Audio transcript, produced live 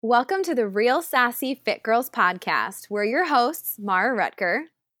Welcome to the Real Sassy Fit Girls podcast. We're your hosts, Mara Rutger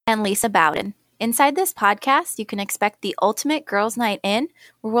and Lisa Bowden. Inside this podcast, you can expect the ultimate girls' night in,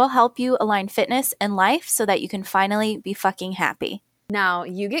 where we'll help you align fitness and life so that you can finally be fucking happy. Now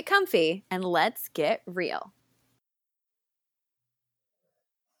you get comfy and let's get real.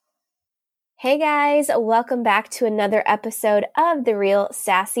 Hey guys, welcome back to another episode of the Real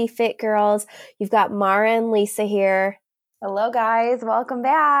Sassy Fit Girls. You've got Mara and Lisa here. Hello guys, welcome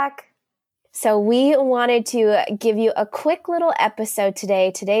back. So we wanted to give you a quick little episode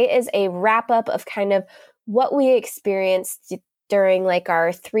today. Today is a wrap up of kind of what we experienced during like our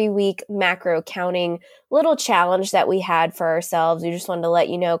 3-week macro counting little challenge that we had for ourselves. We just wanted to let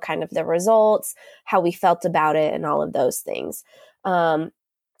you know kind of the results, how we felt about it, and all of those things.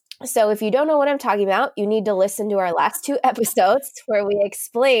 So if you don't know what I'm talking about, you need to listen to our last 2 episodes where we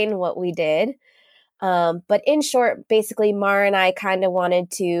explain what we did. But in short, basically, Mara and I kind of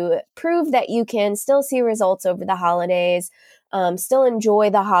wanted to prove that you can still see results over the holidays, still enjoy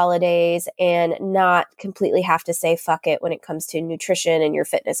the holidays, and not completely have to say fuck it when it comes to nutrition and your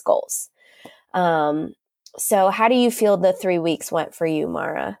fitness goals. So how do you feel the 3 weeks went for you,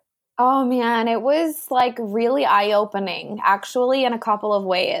 Mara? Oh man, it was like really eye-opening, actually, in a couple of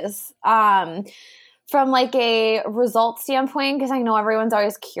ways. From like a result standpoint, because I know everyone's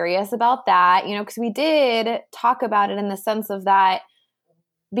always curious about that, because we did talk about it in the sense of that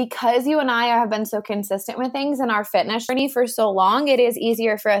because you and I have been so consistent with things in our fitness journey for so long, it is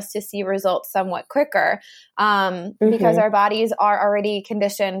easier for us to see results somewhat quicker because our bodies are already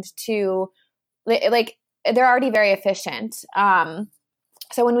conditioned to, like, they're already very efficient.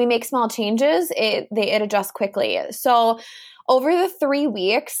 So when we make small changes, it adjusts quickly. So over the 3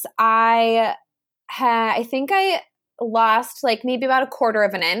 weeks, I think I lost like maybe about 1/4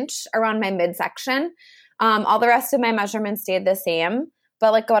 of an inch around my midsection. All the rest of my measurements stayed the same,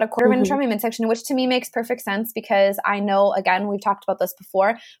 but like about 1/4 of an inch around my midsection, which to me makes perfect sense because I know, again, we've talked about this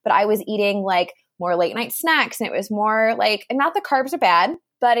before, but I was eating like more late night snacks and it was more like, and not the carbs are bad,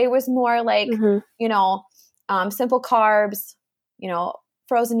 but it was more like, simple carbs,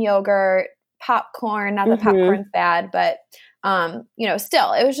 frozen yogurt, popcorn, not that popcorn's bad, but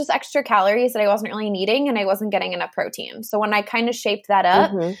still, it was just extra calories that I wasn't really needing and I wasn't getting enough protein. So when I kind of shaped that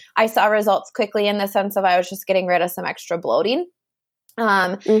up, I saw results quickly in the sense of I was just getting rid of some extra bloating.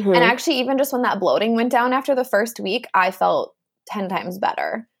 And actually, even just when that bloating went down after the first week, I felt 10 times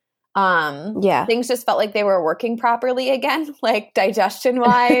better. Things just felt like they were working properly again, like digestion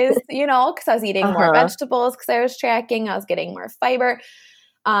wise, because I was eating more vegetables because I was tracking, I was getting more fiber.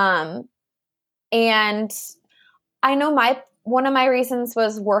 And I know one of my reasons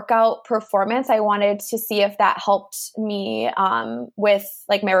was workout performance. I wanted to see if that helped me with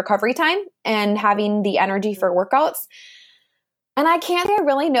like my recovery time and having the energy for workouts. And I can't say I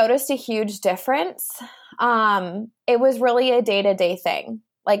really noticed a huge difference. It was really a day-to-day thing.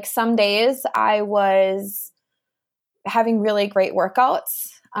 Like some days I was having really great workouts.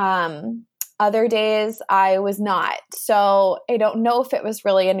 Other days I was not. So I don't know if it was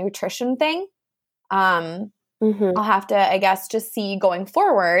really a nutrition thing. I'll have to, I guess, just see going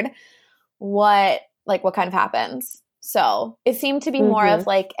forward what kind of happens. So it seemed to be more of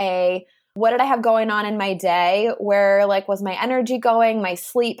like what did I have going on in my day? Where like was my energy going? My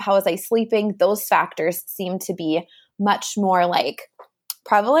sleep? How was I sleeping? Those factors seem to be much more like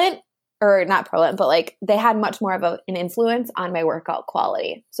prevalent, or not prevalent, but like they had much more of an influence on my workout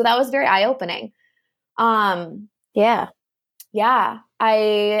quality. So that was very eye-opening. Yeah,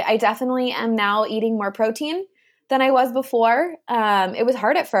 I definitely am now eating more protein than I was before. It was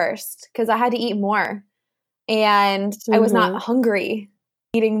hard at first because I had to eat more and I was not hungry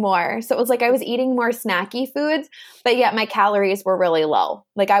eating more. So it was like I was eating more snacky foods, but yet my calories were really low.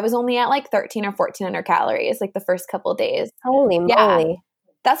 Like I was only at like 13 or 1400 calories like the first couple of days. Holy moly. Yeah.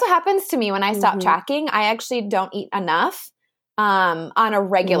 That's what happens to me when I stop tracking. I actually don't eat enough on a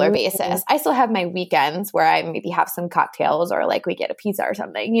regular basis. I still have my weekends where I maybe have some cocktails or like we get a pizza or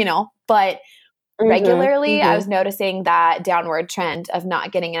something, but regularly I was noticing that downward trend of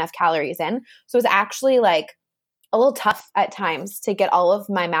not getting enough calories in. So it was actually like a little tough at times to get all of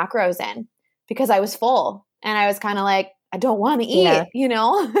my macros in because I was full and I was kind of like, I don't want to eat,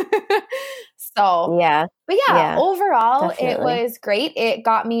 So, but overall, definitely. It was great. It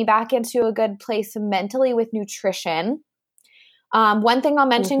got me back into a good place mentally with nutrition. One thing I'll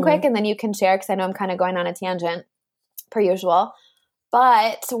mention quick, and then you can share because I know I'm kind of going on a tangent per usual.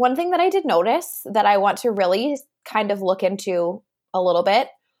 But one thing that I did notice that I want to really kind of look into a little bit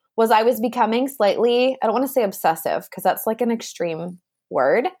was I was becoming slightly, I don't want to say obsessive because that's like an extreme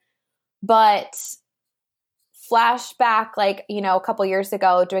word, but flashback, like, you know, a couple years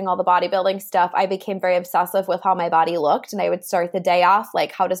ago doing all the bodybuilding stuff, I became very obsessive with how my body looked. And I would start the day off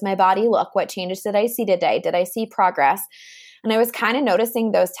like, how does my body look? What changes did I see today? Did I see progress? And I was kind of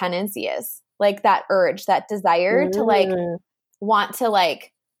noticing those tendencies, like that urge, that desire to like want to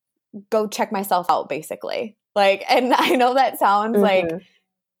like go check myself out, basically. Like, and I know that sounds like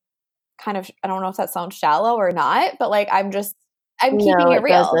kind of, I don't know if that sounds shallow or not, but like, I'm keeping it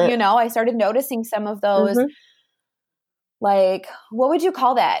real. Doesn't. You know, I started noticing some of those, like, what would you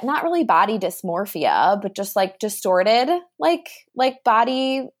call that? Not really body dysmorphia, but just like distorted, like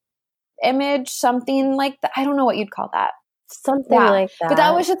body image, something like that. I don't know what you'd call that. Something like that. But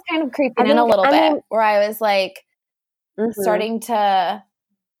that was just kind of creeping in a little bit, where I was like starting to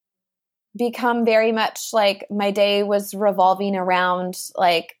become very much like my day was revolving around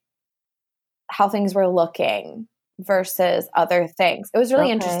like how things were looking versus other things. It was really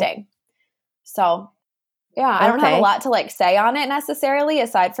interesting. So yeah, I don't have a lot to like say on it necessarily,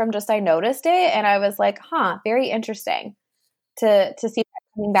 aside from just I noticed it and I was like, very interesting to see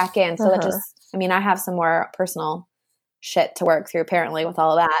that coming back in. So that just, I mean, I have some more personal shit to work through apparently with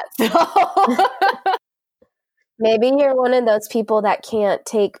all of that. So maybe you're one of those people that can't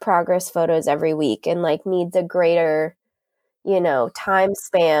take progress photos every week and like needs a greater, you know, time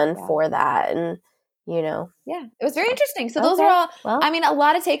span for that. And, you know. Yeah, it was very interesting. So those are all, I mean, a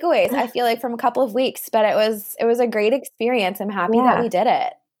lot of takeaways, I feel like, from a couple of weeks, but it was a great experience. I'm happy that we did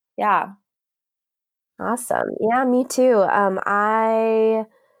it. Yeah. Awesome. Yeah, me too. I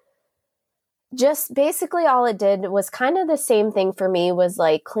just basically all it did was kind of the same thing for me, was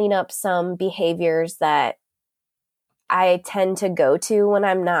like clean up some behaviors that I tend to go to when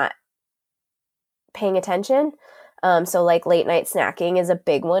I'm not paying attention. So like late night snacking is a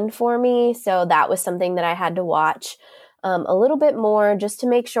big one for me. So that was something that I had to watch a little bit more, just to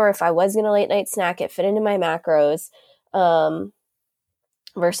make sure if I was going to late night snack, it fit into my macros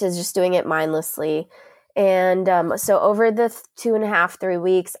versus just doing it mindlessly. And so over the 3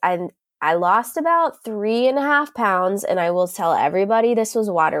 weeks, I lost about 3.5 pounds, and I will tell everybody this was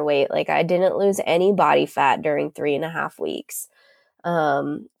water weight. Like I didn't lose any body fat during 3.5 weeks.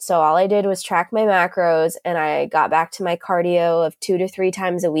 So all I did was track my macros, and I got back to my cardio of 2 to 3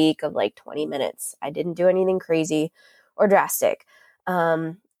 times a week of like 20 minutes. I didn't do anything crazy or drastic.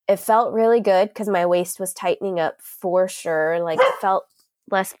 It felt really good because my waist was tightening up for sure. Like it felt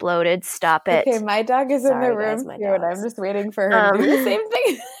less bloated. Stop it. Okay, my dog is in the room too, and I'm just waiting for her to do the same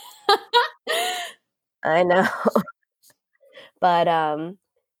thing. I know. But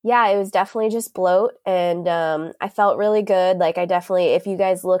yeah, it was definitely just bloat, and I felt really good. Like I definitely, if you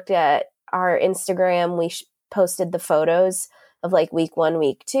guys looked at our Instagram, we posted the photos of like week 1,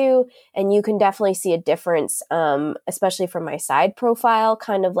 week 2, and you can definitely see a difference, especially from my side profile,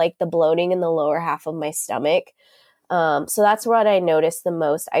 kind of like the bloating in the lower half of my stomach. So that's what I noticed the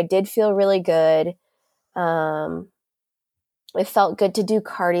most. I did feel really good. It felt good to do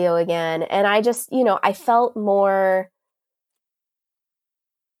cardio again. And I just, you know, I felt more,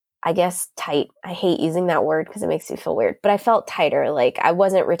 I guess, tight. I hate using that word because it makes me feel weird, but I felt tighter. Like I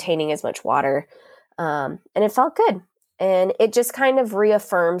wasn't retaining as much water. And it felt good. And it just kind of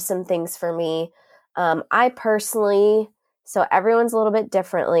reaffirmed some things for me. I personally, so everyone's a little bit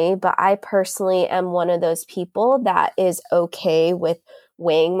differently, but I personally am one of those people that is okay with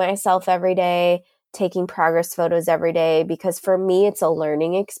weighing myself every day, taking progress photos every day, because for me, it's a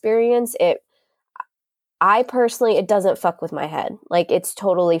learning experience. I personally, it doesn't fuck with my head. Like it's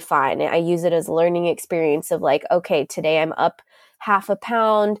totally fine. I use it as a learning experience of like, okay, today I'm up 0.5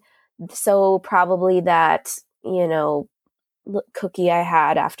 pound. So probably that, you know, cookie I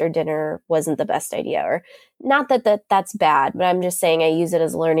had after dinner wasn't the best idea, or not that's bad, but I'm just saying I use it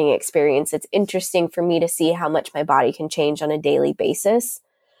as a learning experience. It's interesting for me to see how much my body can change on a daily basis.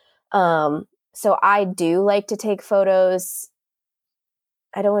 So I do like to take photos.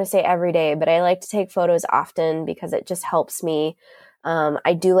 I don't want to say every day, but I like to take photos often because it just helps me.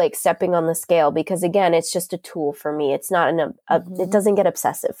 I do like stepping on the scale because again, it's just a tool for me. It's not it doesn't get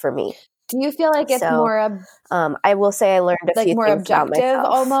obsessive for me. Do you feel like it's more I will say I learned a few more things objective about myself.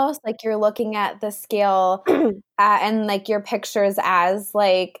 almost, like you're looking at the scale and like your pictures as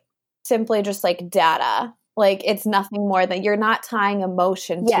like simply just like data. Like it's nothing more than, you're not tying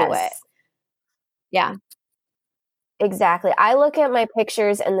emotion to it. Yeah. Exactly. I look at my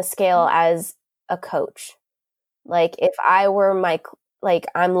pictures and the scale as a coach. Like if I were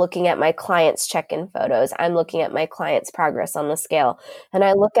I'm looking at my clients' check-in photos, I'm looking at my clients' progress on the scale, and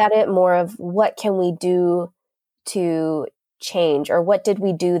I look at it more of what can we do to change, or what did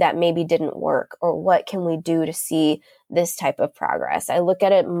we do that maybe didn't work, or what can we do to see this type of progress. I look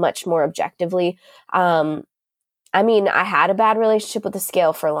at it much more objectively. I mean, I had a bad relationship with the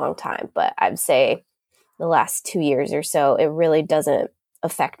scale for a long time, but I'd say the last 2 years or so, it really doesn't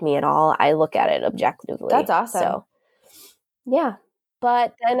affect me at all. I look at it objectively. That's awesome. So, yeah.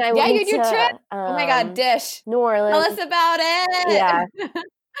 But then I Yeah, went you did your to trip. Oh my God, Dish. New Orleans. Tell us about it. Yeah.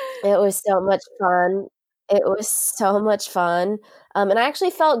 It was so much fun. It was so much fun. And I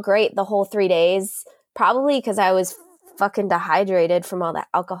actually felt great the whole 3 days, probably because I was fucking dehydrated from all the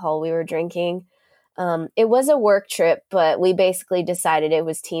alcohol we were drinking. It was a work trip, but we basically decided it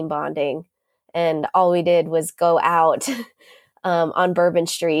was team bonding. And all we did was go out on Bourbon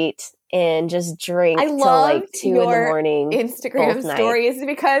Street and just drink till like 2 in the morning. Instagram stories,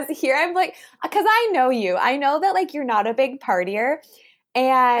 because here I'm like, because I know you. I know that like you're not a big partier,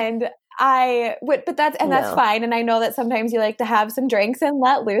 and I would, but that's fine. And I know that sometimes you like to have some drinks and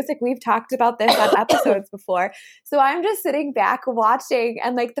let loose. Like we've talked about this on episodes before. So I'm just sitting back watching,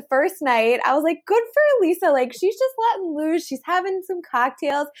 and like the first night I was like, good for Lisa. Like she's just letting loose. She's having some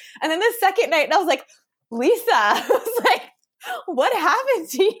cocktails. And then the second night I was like, Lisa, I was like, what happened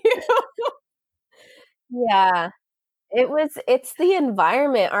to you? Yeah. It's the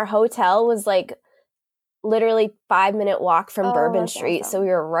environment. Our hotel was like literally 5-minute walk from Bourbon Street. Awesome. So we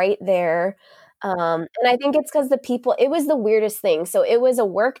were right there. And I think it's because the people, it was the weirdest thing. So it was a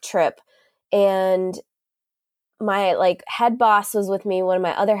work trip, and my like head boss was with me, one of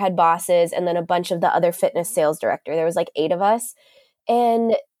my other head bosses, and then a bunch of the other fitness sales director. There was like 8 of us.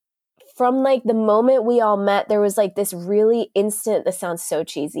 And from like the moment we all met, there was like this really instant, this sounds so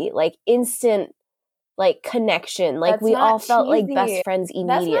cheesy, like instant like connection. Like we all felt like best friends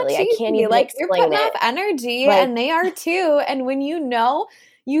immediately. I can't even like explain you're putting it. off energy, Like, and they are too. And when you know,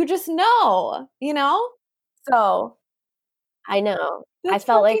 you just know, you know? So I know. that's I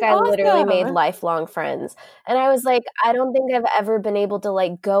felt like I fucking literally made awesome. lifelong friends. And I was like, I don't think I've ever been able to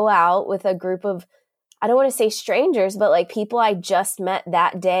like go out with a group of, I don't want to say strangers, but like people I just met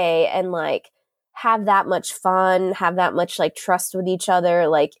that day and like have that much fun, have that much like trust with each other.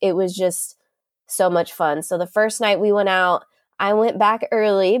 Like it was just so much fun. So the first night we went out, I went back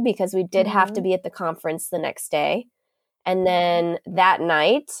early because we did have to be at the conference the next day. And then that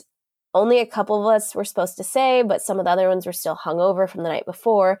night, only a couple of us were supposed to stay, but some of the other ones were still hungover from the night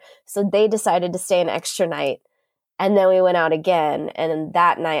before. So they decided to stay an extra night. And then we went out again. And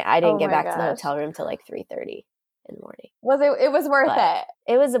that night, I didn't get back to the hotel room till like 3:30 in the morning. It was worth it.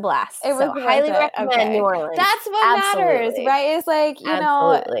 It was a blast. It was highly recommend New Orleans. That's what matters, right? It's like, you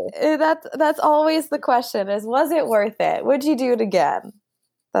know, that's always the question is, was it worth it? Would you do it again?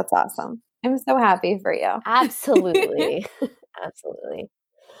 That's awesome. I'm so happy for you. Absolutely. Absolutely.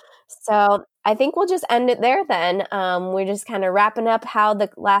 So I think we'll just end it there then. We're just kind of wrapping up how the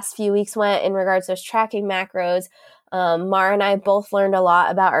last few weeks went in regards to those tracking macros. Mara and I both learned a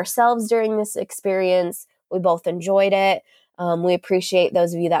lot about ourselves during this experience. We both enjoyed it. We appreciate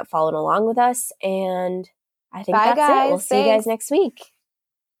those of you that followed along with us. And I think that's it. We'll see you guys next week.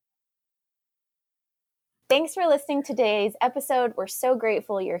 Thanks for listening to today's episode. We're so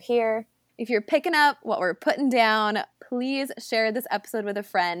grateful you're here. If you're picking up what we're putting down, please share this episode with a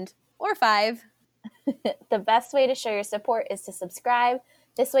friend or 5. The best way to show your support is to subscribe.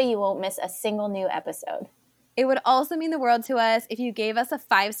 This way you won't miss a single new episode. It would also mean the world to us if you gave us a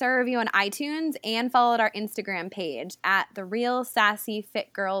 5-star review on iTunes and followed our Instagram page at The Real Sassy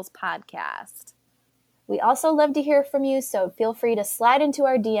Fit Girls Podcast. We also love to hear from you, so feel free to slide into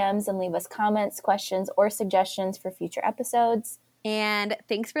our DMs and leave us comments, questions, or suggestions for future episodes. And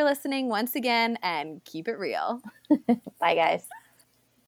thanks for listening once again, and keep it real. Bye, guys.